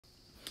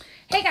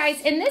Hey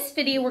guys, in this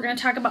video we're going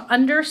to talk about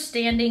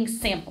understanding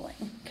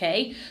sampling,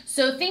 okay?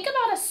 So think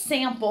about a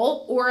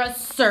sample or a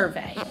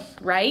survey,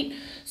 right?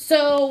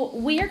 So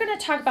we are going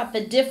to talk about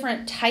the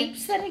different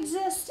types that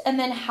exist and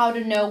then how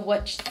to know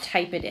which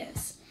type it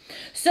is.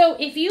 So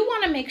if you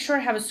want to make sure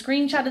I have a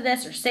screenshot of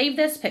this or save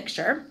this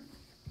picture.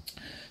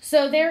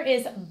 So there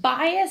is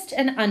biased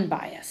and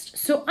unbiased.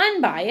 So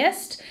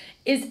unbiased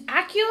is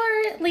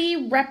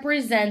accurately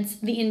represents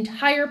the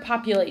entire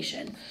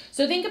population.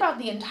 So think about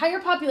the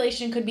entire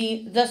population could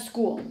be the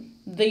school,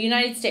 the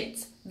United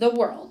States, the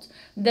world.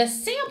 The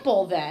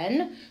sample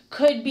then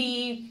could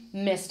be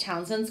Miss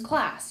Townsend's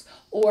class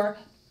or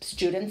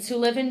students who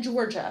live in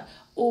Georgia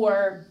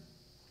or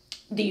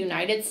the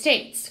United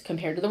States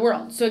compared to the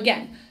world. So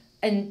again,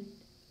 an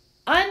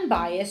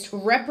unbiased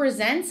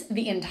represents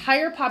the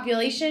entire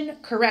population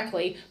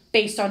correctly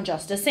based on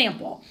just a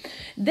sample.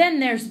 Then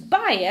there's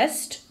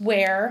biased,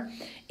 where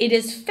it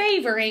is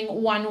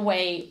favoring one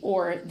way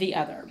or the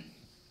other.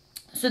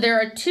 So there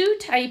are two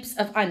types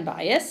of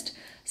unbiased.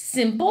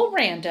 Simple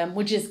random,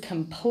 which is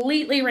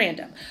completely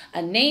random.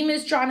 A name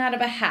is drawn out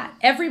of a hat.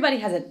 Everybody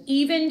has an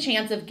even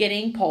chance of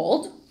getting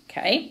polled,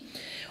 okay?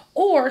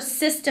 Or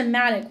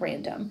systematic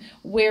random,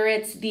 where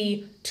it's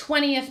the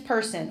 20th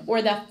person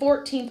or the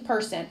 14th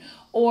person,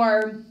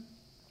 or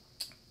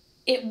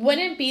it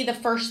wouldn't be the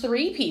first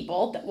 3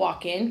 people that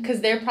walk in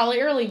because they're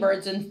probably early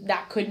birds and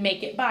that could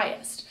make it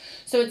biased.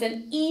 So it's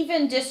an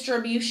even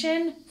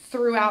distribution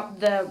throughout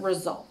the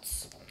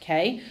results,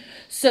 okay?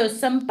 So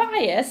some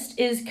biased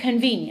is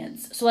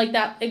convenience. So like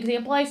that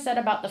example I said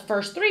about the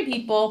first 3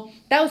 people,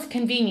 that was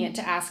convenient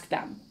to ask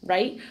them,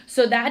 right?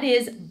 So that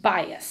is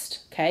biased,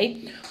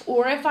 okay?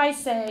 Or if I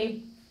say,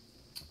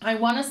 I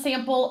want a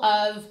sample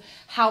of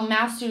how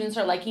math students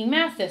are liking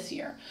math this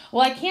year.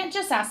 Well, I can't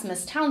just ask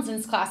Miss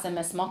Townsend's class and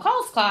Miss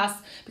McCall's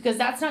class because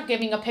that's not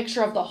giving a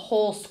picture of the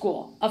whole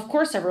school. Of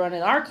course, everyone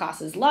in our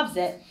classes loves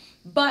it,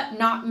 but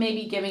not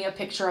maybe giving a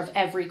picture of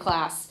every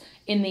class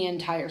in the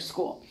entire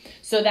school.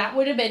 So that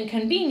would have been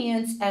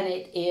convenience, and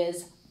it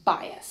is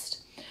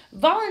biased.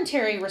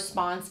 Voluntary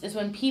response is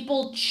when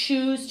people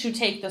choose to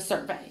take the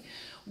survey,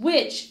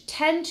 which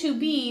tend to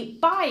be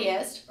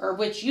biased, or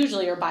which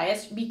usually are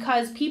biased,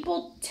 because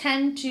people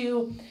tend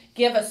to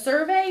give a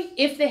survey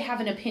if they have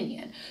an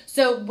opinion.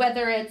 So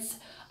whether it's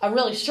a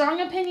really strong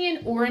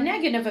opinion or a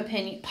negative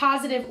opinion,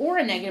 positive or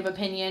a negative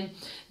opinion,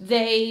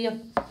 they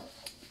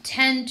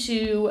tend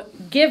to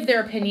give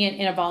their opinion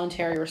in a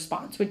voluntary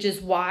response, which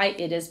is why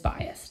it is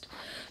biased.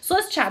 So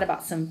let's chat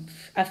about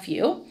a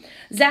few.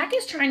 Zach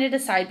is trying to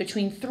decide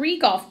between 3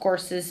 golf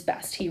courses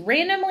best. He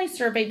randomly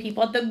surveyed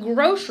people at the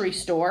grocery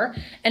store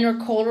and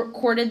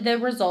recorded the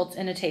results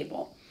in a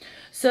table.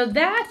 So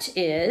that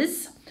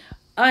is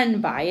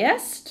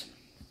unbiased,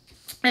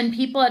 and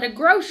people at a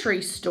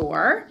grocery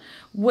store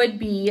would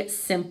be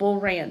simple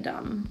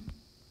random.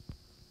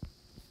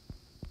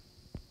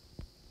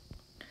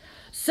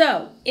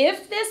 So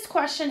if this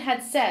question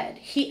had said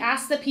he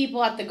asked the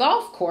people at the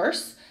golf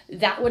course,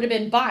 that would have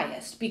been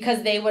biased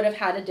because they would have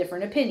had a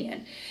different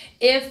opinion.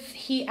 If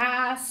he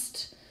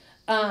asked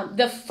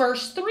the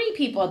first 3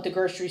 people at the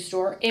grocery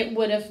store, it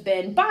would have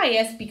been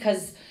biased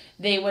because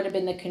they would have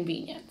been the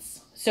convenience.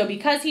 So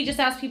because he just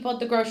asked people at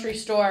the grocery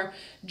store,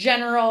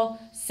 general,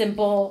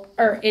 simple,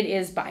 or it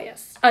is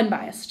biased,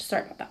 unbiased,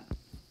 sorry about that.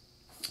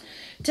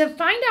 To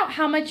find out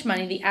how much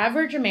money the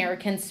average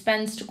American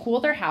spends to cool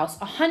their house,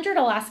 100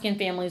 Alaskan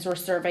families were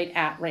surveyed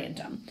at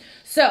random.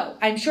 So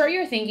I'm sure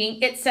you're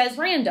thinking it says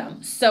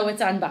random, so it's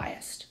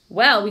unbiased.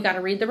 Well, we got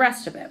to read the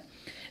rest of it.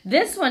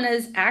 This one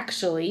is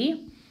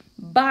actually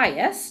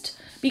biased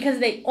because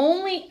they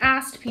only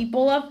asked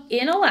people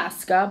in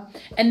Alaska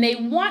and they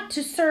want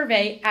to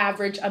survey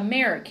average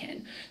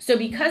American. So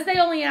because they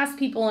only asked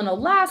people in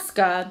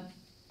Alaska,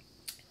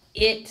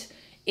 it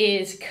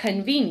is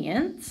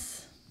convenience.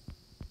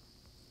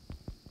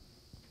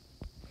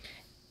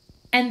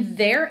 And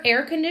their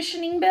air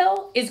conditioning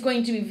bill is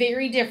going to be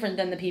very different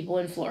than the people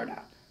in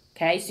Florida.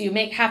 Okay, so you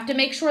have to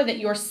make sure that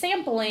your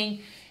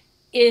sampling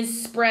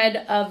is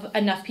spread of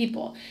enough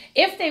people.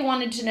 If they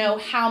wanted to know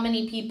how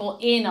many people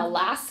in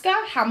Alaska,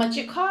 how much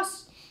it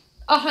costs,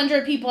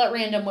 100 people at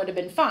random would have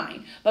been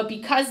fine. But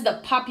because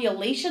the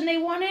population they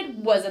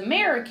wanted was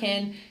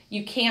American,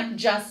 you can't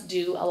just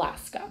do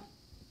Alaska.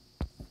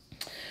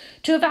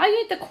 To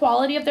evaluate the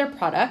quality of their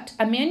product,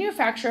 a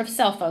manufacturer of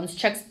cell phones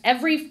checks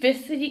every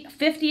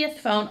 50th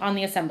phone on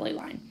the assembly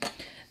line.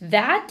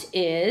 That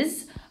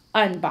is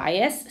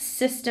unbiased,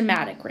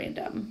 systematic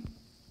random.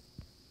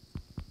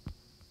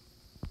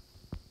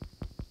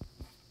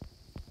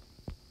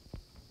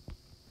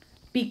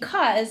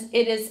 Because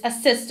it is a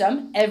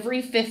system,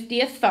 every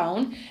 50th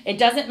phone. It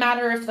doesn't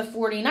matter if the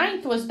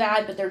 49th was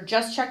bad, but they're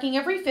just checking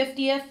every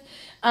 50th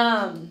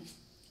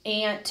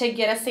and to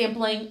get a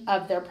sampling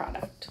of their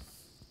product.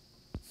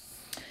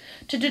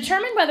 To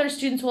determine whether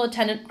students will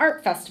attend an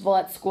art festival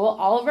at school,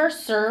 Oliver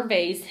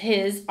surveys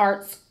his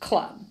arts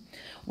club.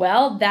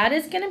 Well, that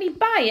is going to be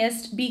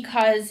biased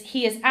because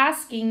he is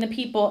asking the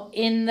people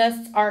in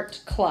this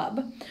art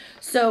club.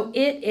 So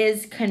it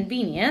is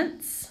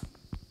convenience.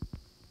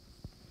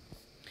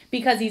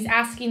 because he's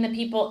asking the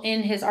people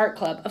in his art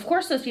club. Of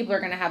course, those people are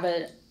going to have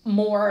a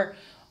more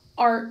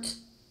art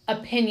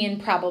opinion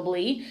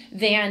probably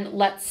than,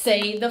 let's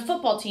say, the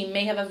football team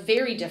may have a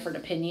very different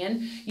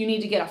opinion. You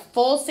need to get a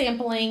full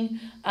sampling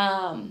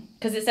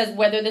because it says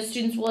whether the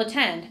students will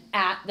attend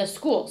at the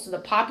school. So the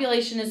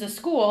population is a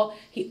school.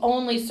 He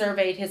only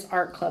surveyed his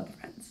art club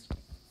friends.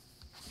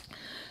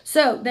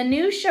 So the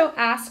new show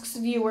asks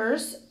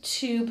viewers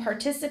to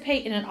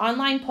participate in an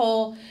online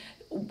poll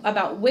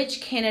about which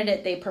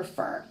candidate they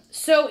prefer.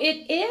 So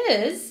it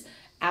is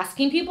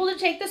asking people to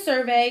take the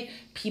survey.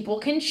 People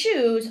can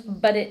choose,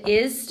 but it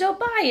is still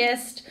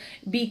biased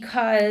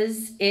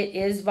because it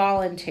is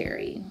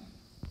voluntary.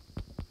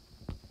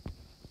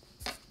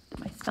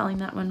 Am I spelling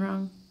that one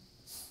wrong?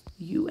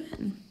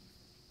 UN.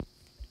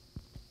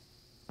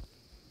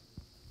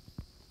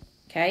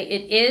 Okay,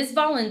 it is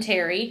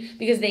voluntary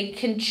because they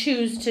can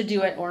choose to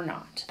do it or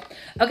not.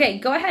 Okay,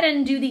 go ahead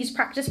and do these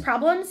practice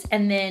problems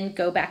and then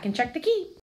go back and check the key.